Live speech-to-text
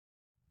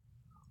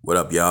What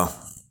up, y'all?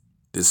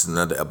 This is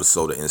another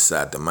episode of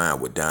Inside the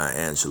Mind with Don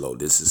Angelo.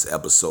 This is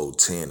episode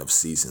 10 of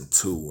season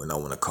 2, and I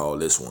want to call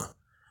this one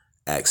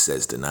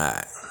Access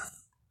Denied.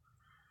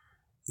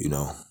 You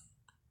know,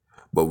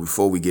 but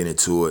before we get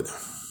into it,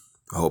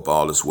 I hope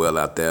all is well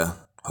out there.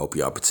 Hope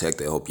y'all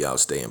protected. Hope y'all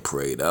staying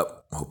prayed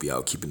up. Hope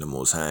y'all keeping the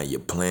most high in your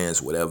plans,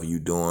 whatever you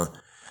doing.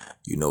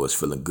 You know it's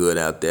feeling good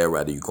out there,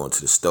 whether you going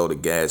to the store, the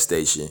gas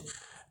station,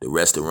 the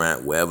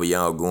restaurant, wherever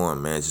y'all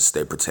going, man. Just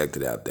stay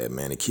protected out there,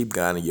 man, and keep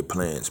guiding your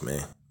plans,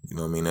 man. You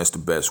know what I mean? That's the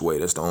best way.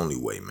 That's the only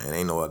way, man.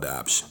 Ain't no other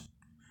option.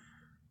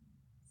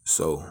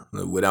 So,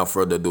 without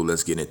further ado,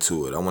 let's get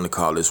into it. I want to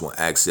call this one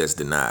Access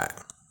Denied.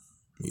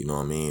 You know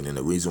what I mean? And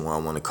the reason why I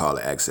want to call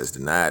it Access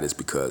Denied is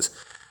because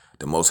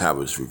the Most High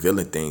was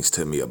revealing things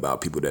to me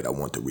about people that I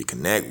want to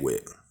reconnect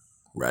with.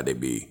 Right? They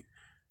be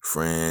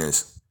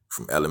friends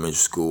from elementary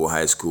school,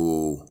 high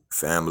school,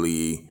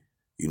 family,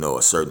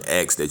 a certain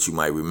ex that you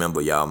might remember.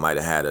 Y'all might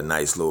have had a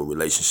nice little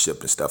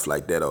relationship and stuff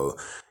like that. Or,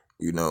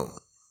 you know,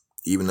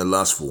 even the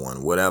lustful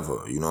one,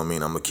 whatever. You know what I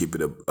mean? I'm going to keep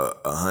it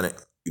a hundred,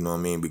 you know what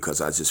I mean?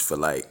 Because I just feel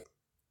like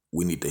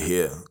we need to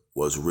hear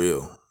what's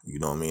real, you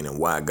know what I mean? And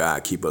why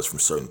God keep us from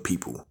certain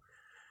people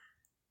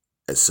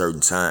at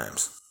certain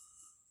times.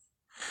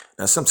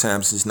 Now,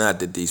 sometimes it's not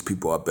that these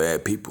people are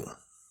bad people,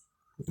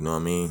 you know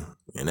what I mean?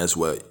 And that's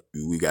what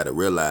we got to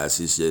realize.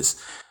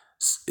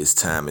 It's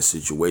time and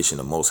situation.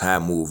 The Most High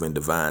move in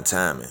divine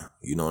timing,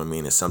 you know what I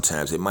mean? And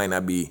sometimes it might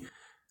not be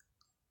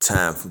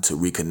time to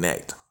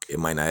reconnect. It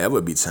might not ever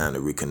be time to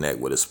reconnect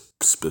with a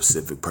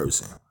specific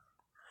person.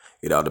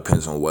 It all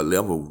depends on what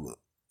level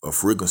of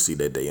frequency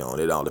that they on.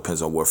 It all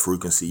depends on what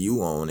frequency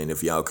you on and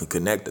if y'all can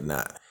connect or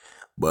not.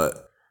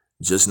 But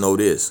just know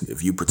this,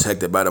 if you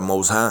protected by the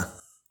Most High,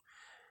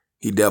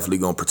 he definitely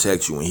gonna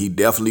protect you, and he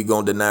definitely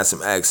gonna deny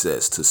some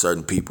access to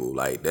certain people.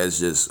 Like, that's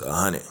just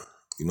 100.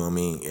 You know what I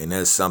mean? And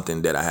that's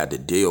something that I had to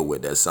deal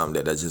with. That's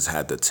something that I just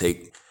had to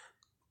take.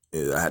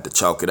 I had to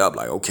chalk it up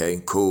like,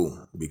 okay,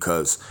 cool.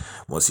 Because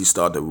once he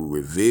started to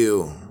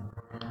reveal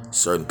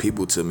certain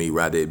people to me,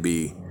 rather it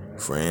be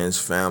friends,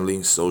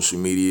 family, social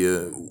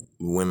media,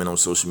 women on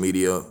social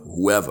media,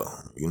 whoever,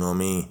 you know what I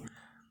mean?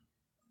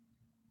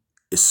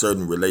 It's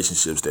certain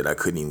relationships that I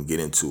couldn't even get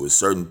into. It's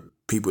certain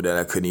people that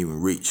I couldn't even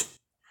reach.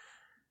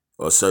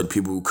 Or certain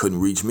people who couldn't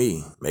reach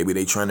me. Maybe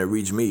they trying to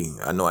reach me.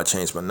 I know I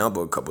changed my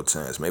number a couple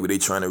times. Maybe they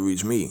trying to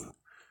reach me.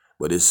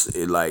 But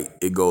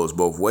it goes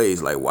both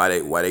ways. Like, why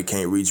they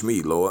can't reach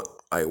me, Lord?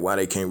 Like, why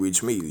they can't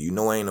reach me? You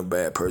know I ain't a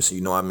bad person.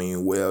 You know I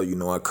mean well. You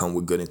know I come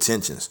with good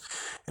intentions.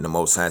 And the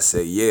Most High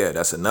say, yeah,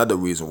 that's another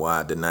reason why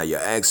I deny your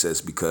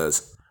access,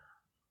 because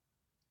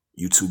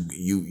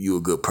you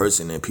a good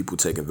person and people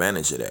take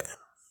advantage of that.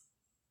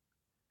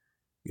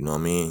 You know what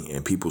I mean?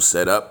 And people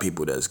set up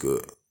people that's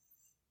good.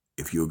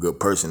 If you're a good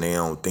person, they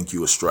don't think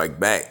you will strike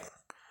back,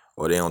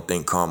 or they don't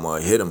think karma will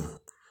hit them,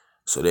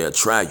 so they'll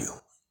try you.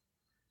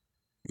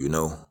 You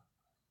know,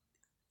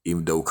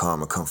 even though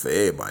karma come for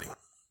everybody,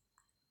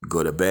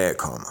 good or bad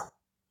karma.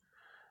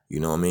 You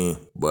know what I mean?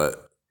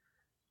 But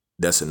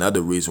that's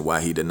another reason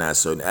why he denies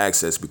certain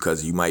access,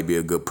 because you might be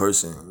a good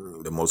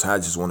person. The Most High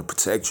just want to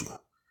protect you.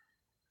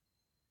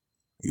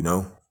 You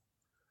know,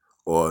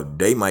 or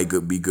they might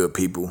be good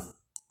people,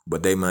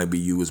 but they might be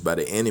used by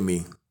the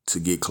enemy to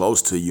get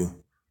close to you,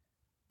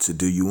 to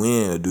do you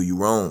in or do you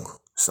wrong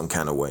some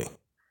kind of way.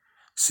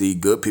 See,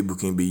 good people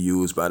can be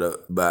used by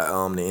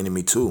the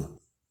enemy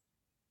too.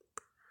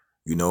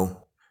 You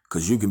know,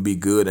 because you can be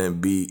good and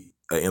be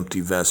an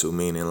empty vessel,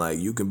 meaning like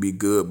you can be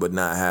good but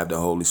not have the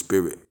Holy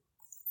Spirit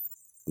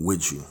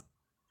with you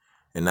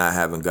and not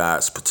having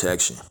God's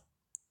protection.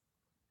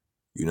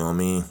 You know what I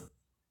mean?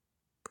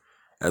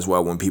 That's why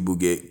when people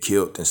get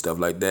killed and stuff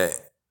like that,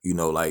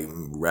 like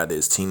rather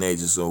it's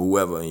teenagers or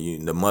whoever,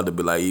 and the mother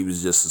be like, he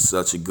was just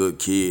such a good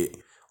kid,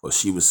 or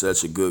she was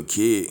such a good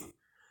kid.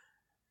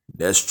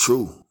 That's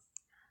true.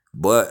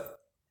 But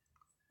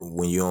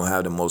when you don't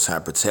have the Most High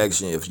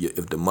protection, if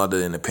the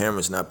mother and the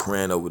parents not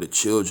praying over the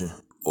children,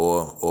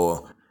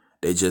 or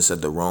they just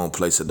at the wrong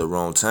place at the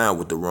wrong time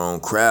with the wrong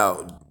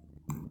crowd,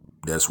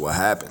 that's what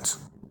happens.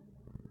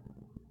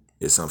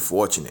 It's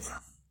unfortunate.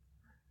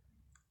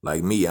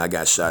 Like me, I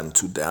got shot in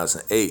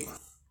 2008.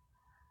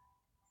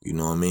 You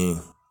know what I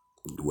mean?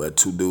 Where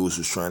two dudes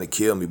was trying to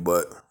kill me,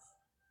 but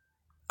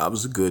I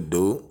was a good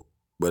dude,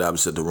 but I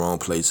was at the wrong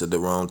place at the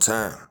wrong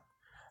time.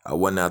 I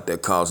wasn't out there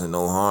causing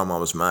no harm. I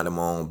was minding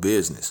my own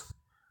business.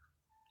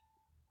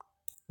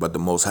 But the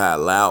Most High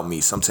allowed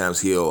me.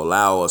 Sometimes he'll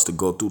allow us to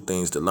go through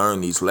things to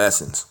learn these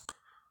lessons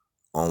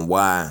on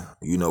why,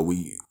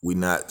 we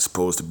not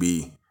supposed to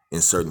be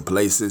in certain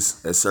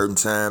places at certain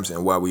times,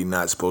 and why we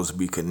not supposed to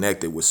be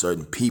connected with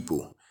certain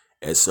people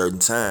at certain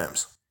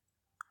times.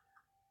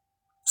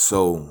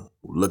 So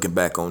looking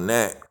back on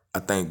that, I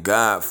thank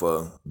God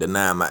for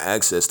denying my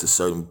access to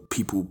certain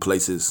people,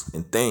 places,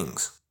 and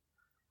things.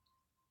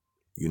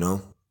 You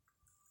know,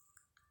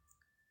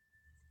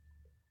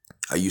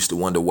 I used to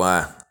wonder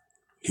why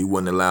he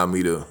wouldn't allow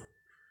me to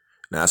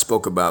Now I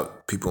spoke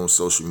about people on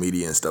social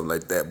media and stuff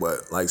like that,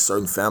 but like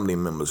certain family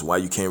members, why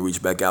you can't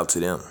reach back out to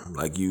them?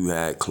 Like you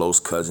had close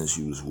cousins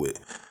you was with,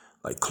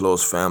 like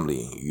close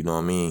family, you know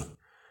what I mean?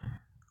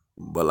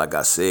 But like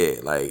I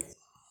said, like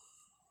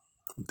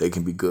they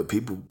can be good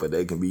people, but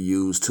they can be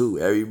used too.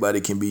 Everybody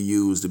can be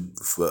used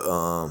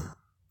for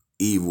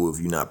evil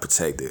if you're not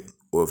protected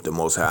or if the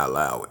Most High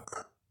allow it.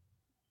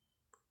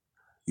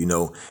 You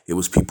know, it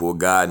was people of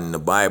God in the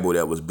Bible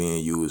that was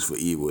being used for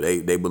evil.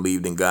 They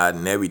believed in God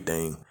and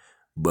everything,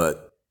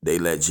 but they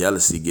let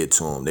jealousy get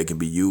to them. They can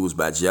be used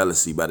by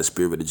jealousy, by the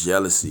spirit of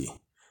jealousy,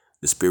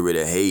 the spirit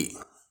of hate,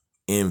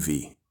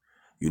 envy.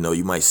 You know,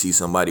 you might see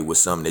somebody with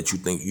something that you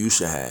think you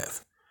should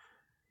have.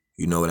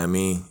 You know what I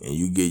mean? And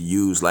you get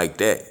used like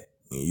that.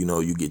 And, you know,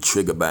 you get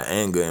triggered by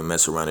anger and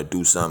mess around and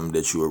do something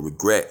that you will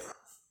regret.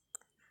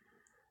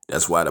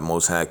 That's why the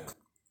Most High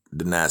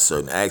denies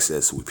certain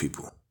access with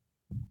people.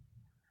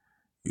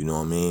 You know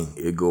what I mean?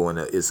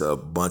 It's a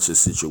bunch of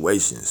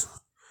situations.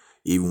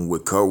 Even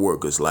with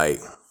coworkers,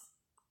 like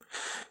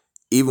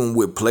even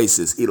with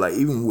places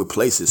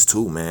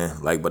too,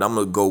 man. Like, but I'm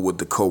gonna go with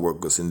the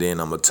coworkers and then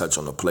I'm gonna touch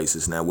on the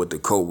places. Now with the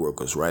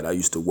coworkers, right? I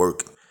used to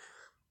work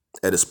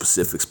at a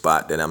specific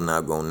spot that I'm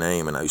not gonna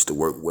name, and I used to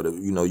work with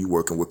you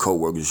working with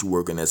coworkers, you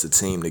working as a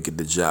team to get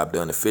the job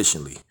done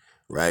efficiently,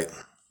 right?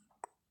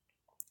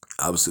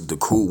 I was the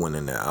cool one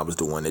in there. I was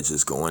the one that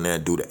just go in there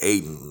and do the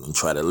 8 and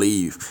try to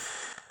leave.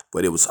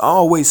 But it was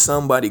always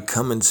somebody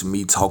coming to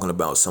me talking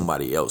about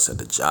somebody else at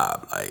the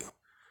job. Like,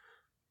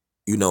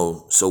 you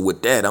know, so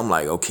with that, I'm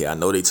like, okay, I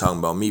know they talking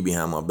about me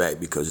behind my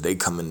back because they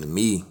coming to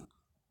me,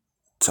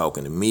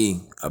 talking to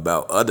me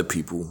about other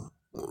people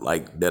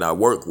like that I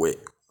work with,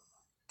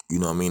 you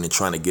know what I mean, and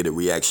trying to get a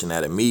reaction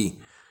out of me.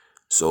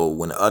 So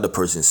when the other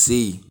person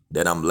see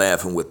that I'm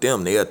laughing with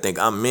them, they'll think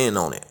I'm in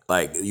on it.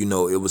 Like, you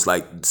know, it was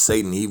like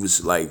Satan, he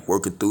was like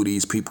working through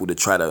these people to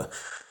try to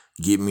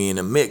get me in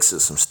the mix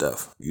of some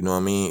stuff. You know what I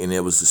mean? And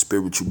it was a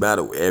spiritual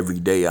battle. Every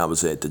day I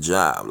was at the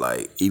job,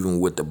 like even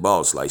with the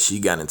boss, like she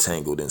got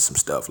entangled in some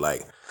stuff.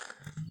 Like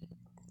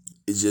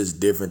it's just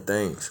different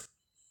things.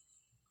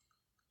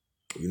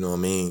 You know what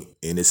I mean?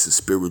 And it's a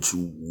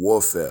spiritual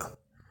warfare.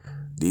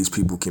 These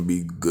people can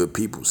be good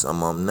people.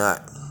 Some of them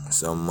not.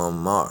 Some of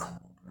them are.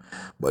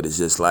 But it's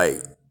just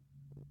like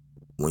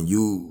when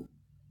you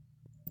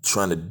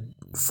trying to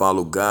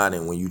follow God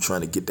and when you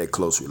trying to get that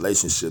close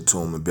relationship to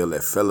him and build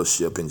that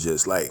fellowship and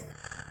just like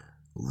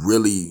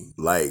really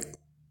ride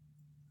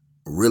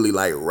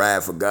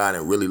for God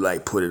and really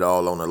like put it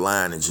all on the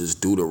line and just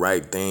do the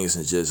right things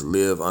and just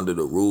live under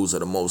the rules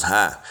of the Most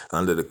High,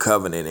 under the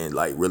covenant, and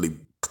like really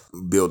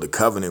build a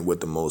covenant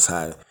with the Most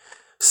High.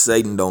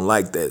 Satan don't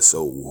like that.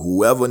 So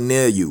whoever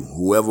near you,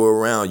 whoever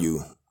around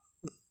you,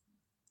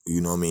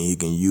 you know what I mean, he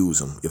can use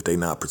them if they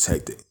not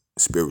protected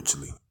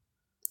spiritually.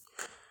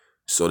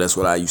 So that's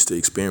what I used to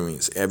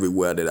experience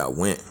everywhere that I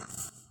went.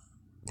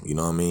 You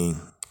know what I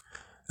mean?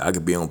 I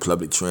could be on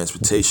public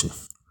transportation.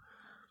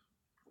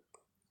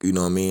 You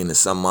know what I mean? And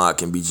some odd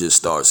can be just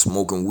start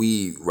smoking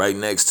weed right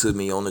next to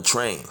me on the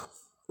train,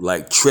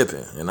 like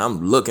tripping. And I'm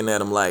looking at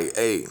him like,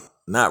 hey,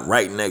 not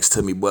right next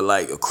to me, but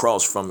like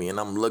across from me. And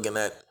I'm looking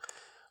at,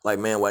 like,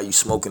 man, why you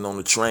smoking on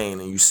the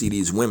train? And you see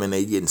these women,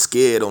 they getting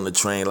scared on the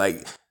train.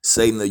 Like,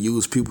 Satan will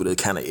use people to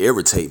kind of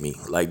irritate me.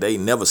 Like, they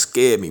never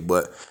scared me,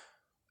 but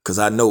because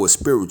I know it's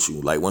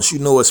spiritual. Like, once you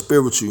know it's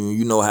spiritual,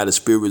 you know how the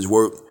spirits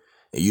work,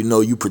 and you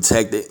know you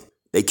protect it,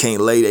 they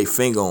can't lay their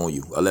finger on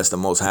you unless the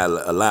Most High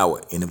allow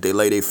it. And if they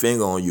lay their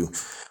finger on you,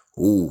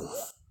 ooh,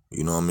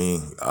 you know what I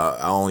mean?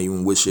 I don't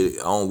even wish it.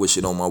 I don't wish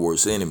it on my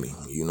worst enemy.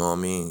 You know what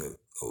I mean?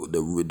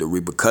 The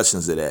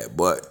repercussions of that.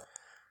 But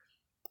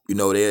you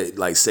know, they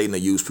like Satan will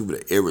use people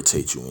to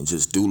irritate you and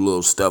just do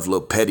little stuff,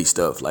 little petty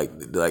stuff. Like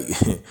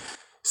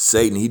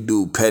Satan, he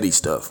do petty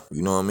stuff.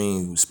 You know what I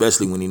mean?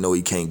 Especially when he know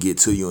he can't get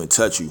to you and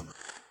touch you.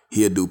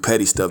 He'll do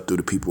petty stuff through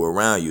the people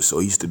around you. So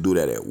he used to do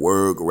that at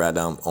work, right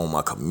down on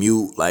my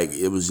commute. Like,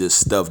 it was just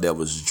stuff that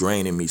was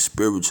draining me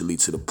spiritually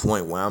to the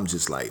point where I'm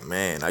just like,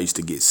 man, I used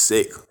to get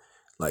sick,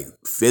 like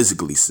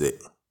physically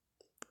sick.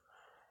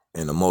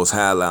 And the Most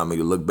High allowed me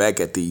to look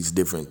back at these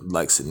different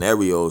like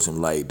scenarios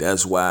and like,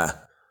 that's why,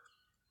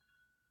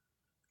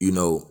 you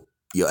know,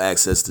 your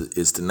access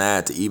is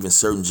denied to even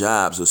certain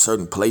jobs or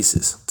certain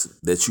places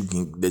that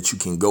you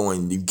can go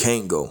and you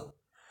can't go.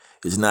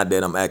 It's not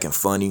that I'm acting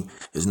funny.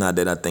 It's not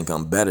that I think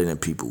I'm better than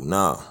people.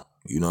 Nah,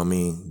 you know what I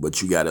mean?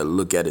 But you got to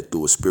look at it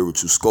through a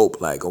spiritual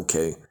scope. Like,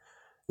 okay,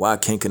 why I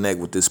can't connect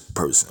with this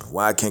person?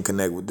 Why I can't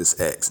connect with this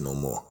ex no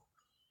more?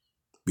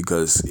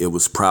 Because it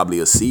was probably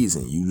a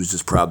season. You was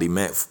just probably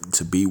meant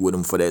to be with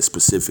them for that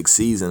specific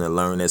season and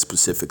learn that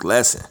specific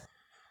lesson.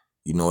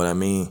 You know what I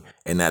mean?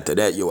 And after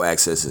that, your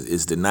access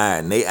is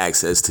denied, and their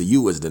access to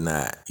you is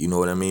denied. You know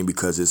what I mean?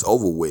 Because it's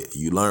over with.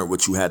 You learned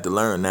what you had to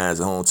learn. Now it's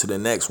on to the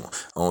next one,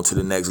 on to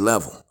the next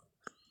level.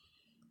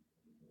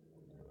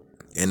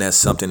 And that's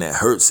something that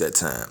hurts at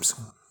times.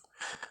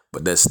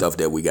 But that's stuff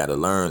that we got to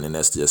learn, and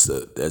that's just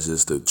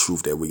the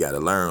truth that we got to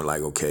learn.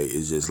 Like, okay,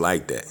 it's just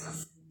like that.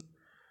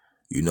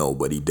 You know,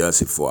 but he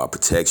does it for our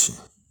protection,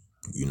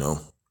 you know?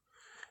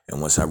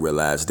 And once I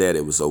realized that,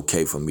 it was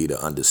okay for me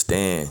to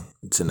understand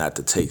to not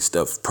to take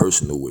stuff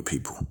personal with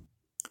people.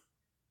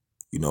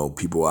 You know,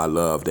 people I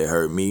love that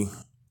hurt me,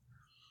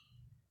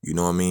 you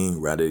know what I mean?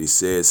 Rather they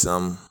said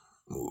something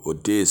or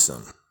did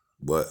something.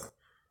 But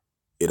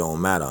it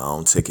don't matter. I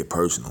don't take it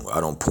personal.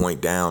 I don't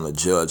point down or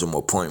judge them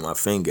or point my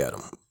finger at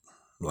them.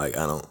 Like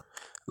I don't,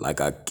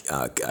 like I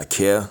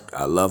care.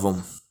 I love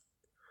them.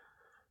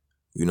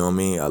 You know what I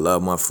mean? I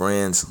love my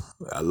friends.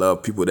 I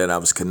love people that I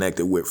was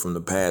connected with from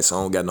the past. I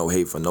don't got no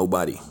hate for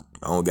nobody.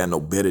 I don't got no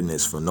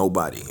bitterness for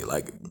nobody.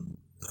 Like,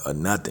 or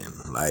nothing.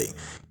 Like,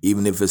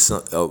 even if it's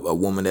a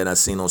woman that I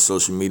seen on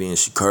social media and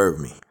she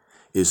curved me,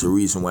 it's the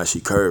reason why she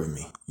curved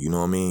me. You know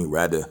what I mean?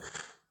 Rather,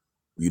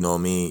 you know what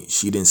I mean?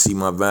 She didn't see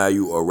my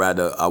value, or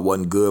rather I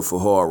wasn't good for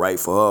her or right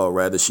for her, or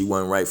rather she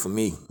wasn't right for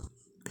me.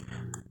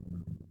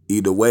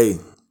 Either way,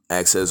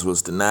 access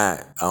was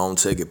denied. I don't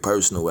take it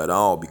personal at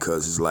all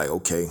because it's like,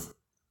 okay,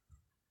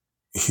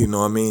 you know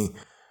what I mean?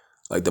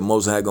 Like the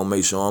Most High gonna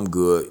make sure I'm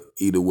good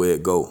either way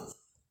it go.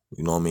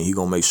 You know what I mean? He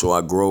gonna make sure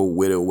I grow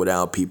with or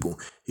without people.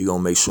 He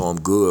gonna make sure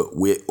I'm good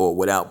with or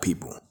without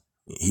people.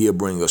 He'll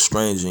bring a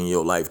stranger in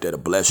your life that'll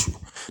bless you.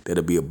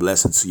 That'll be a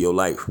blessing to your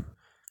life.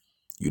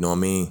 You know what I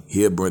mean?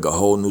 He'll bring a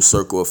whole new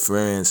circle of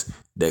friends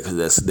that's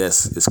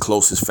his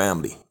closest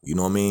family. You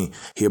know what I mean?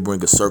 He'll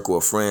bring a circle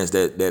of friends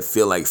that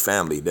feel like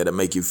family, that'll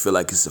make you feel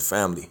like it's a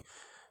family.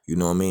 You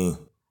know what I mean?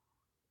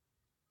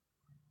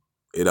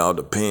 It all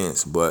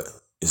depends, but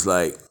it's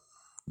like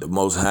the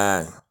Most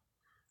High,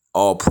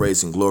 all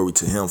praise and glory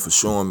to him for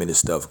showing me this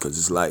stuff, because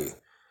it's like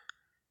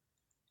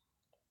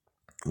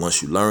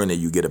once you learn it,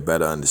 you get a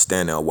better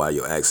understanding of why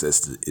your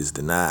access is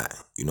denied.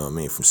 You know what I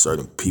mean? From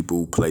certain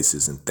people,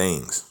 places, and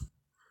things.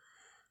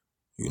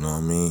 You know what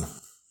I mean?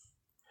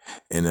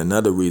 And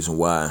another reason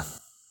why,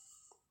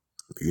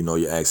 you know,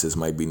 your access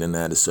might be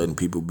denied to certain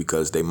people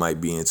because they might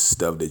be into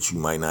stuff that you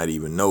might not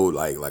even know.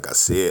 Like I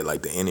said,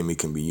 like the enemy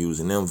can be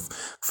using them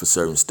for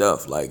certain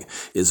stuff. Like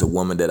it's a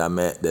woman that I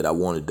met that I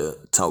wanted to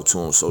talk to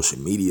on social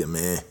media,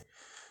 man.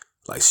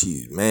 Like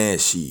she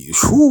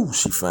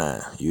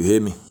fine. You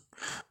hear me?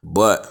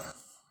 But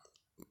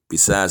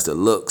besides the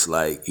looks,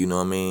 like, you know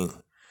what I mean?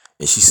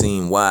 And she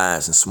seemed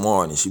wise and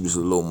smart, and she was a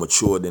little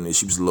mature than me.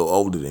 She was a little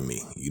older than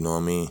me, you know what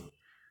I mean?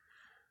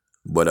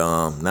 But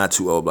not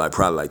too old, like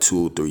probably like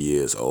 2 or 3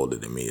 years older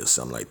than me or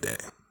something like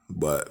that.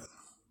 But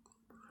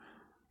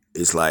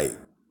it's like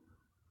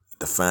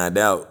to find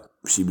out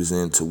she was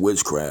into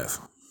witchcraft.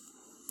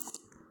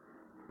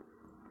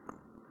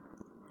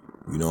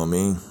 You know what I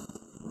mean?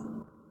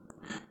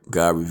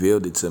 God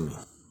revealed it to me.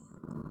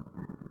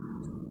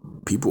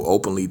 People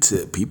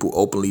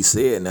openly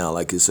say it now,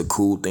 like it's a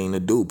cool thing to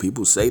do.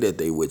 People say that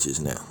they witches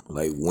now.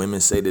 Like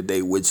women say that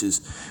they witches,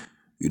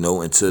 you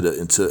know, and for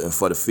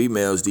the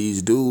females,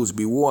 these dudes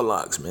be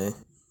warlocks, man.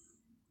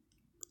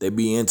 They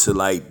be into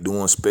like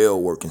doing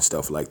spell work and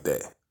stuff like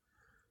that.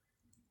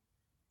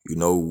 You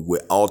know,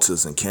 with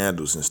altars and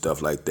candles and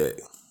stuff like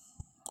that.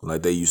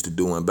 Like they used to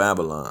do in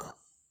Babylon.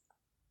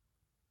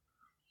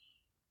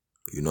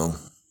 You know?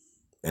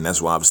 And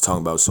that's why I was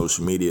talking about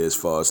social media as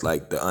far as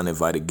like the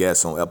uninvited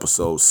guests on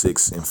episode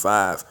 6 and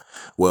 5.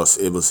 Well,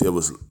 it was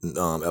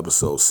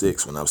episode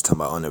 6 when I was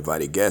talking about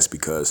uninvited guests,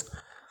 because,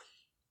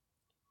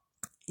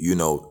 you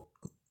know,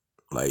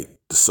 like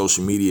the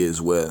social media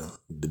is where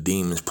the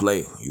demons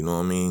play. You know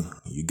what I mean?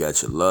 You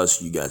got your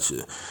lust, you got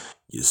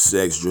your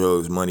sex,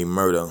 drugs, money,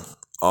 murder,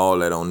 all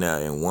that on there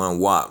in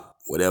one whop.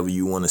 Whatever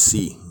you want to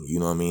see, you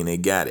know what I mean? They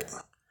got it.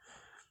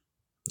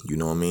 You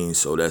know what I mean?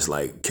 So that's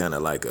like kind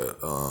of like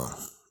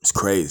it's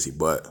crazy,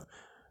 but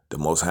the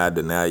Most High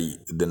deny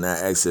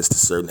access to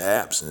certain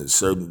apps and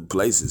certain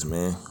places,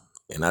 man.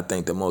 And I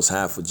thank the Most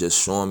High for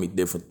just showing me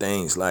different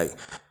things. Like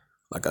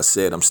I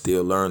said, I'm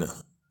still learning.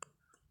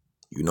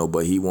 You know,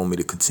 but he want me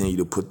to continue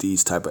to put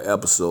these type of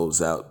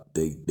episodes out.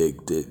 They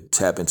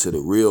tap into the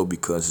real,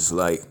 because it's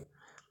like,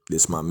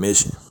 this my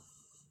mission.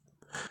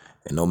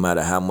 And no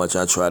matter how much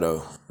I try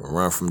to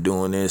run from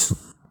doing this,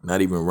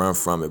 not even run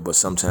from it, but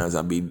sometimes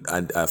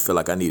I feel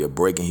like I need a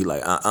break, and he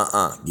like,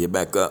 get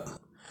back up.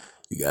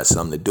 You got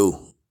something to do.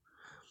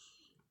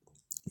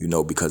 You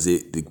know, because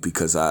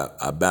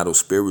I battle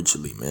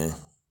spiritually, man.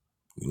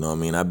 You know what I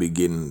mean? I be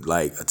getting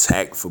like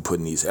attacked for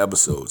putting these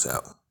episodes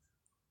out.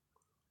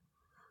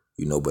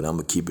 You know, but I'm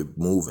gonna keep it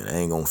moving. I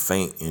ain't gonna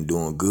faint in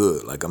doing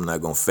good. Like I'm not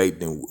gonna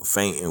faint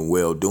in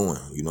well doing.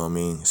 You know what I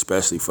mean?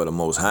 Especially for the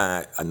Most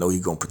High, I know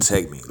he gonna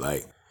protect me.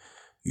 Like,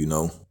 you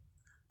know.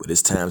 But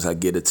it's times I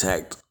get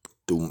attacked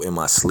in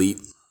my sleep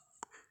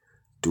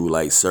through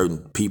like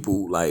certain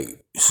people.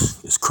 Like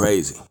it's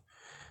crazy.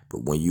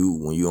 But when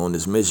you on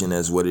this mission,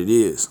 that's what it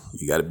is.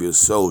 You got to be a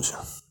soldier.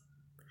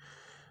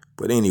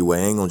 But anyway,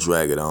 I ain't gonna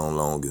drag it on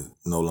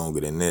no longer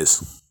than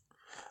this.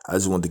 I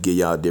just want to give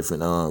y'all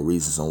different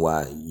reasons on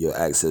why your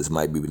access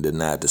might be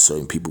denied to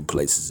certain people,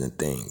 places, and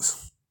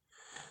things.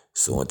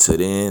 So until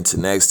then,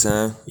 till next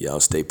time, y'all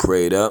stay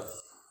prayed up,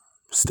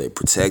 stay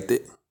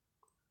protected,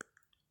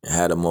 and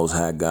have the Most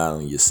High God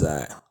on your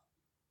side.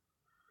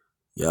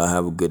 Y'all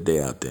have a good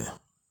day out there.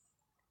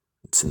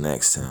 Till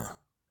next time.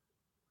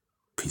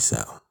 Peace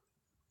out.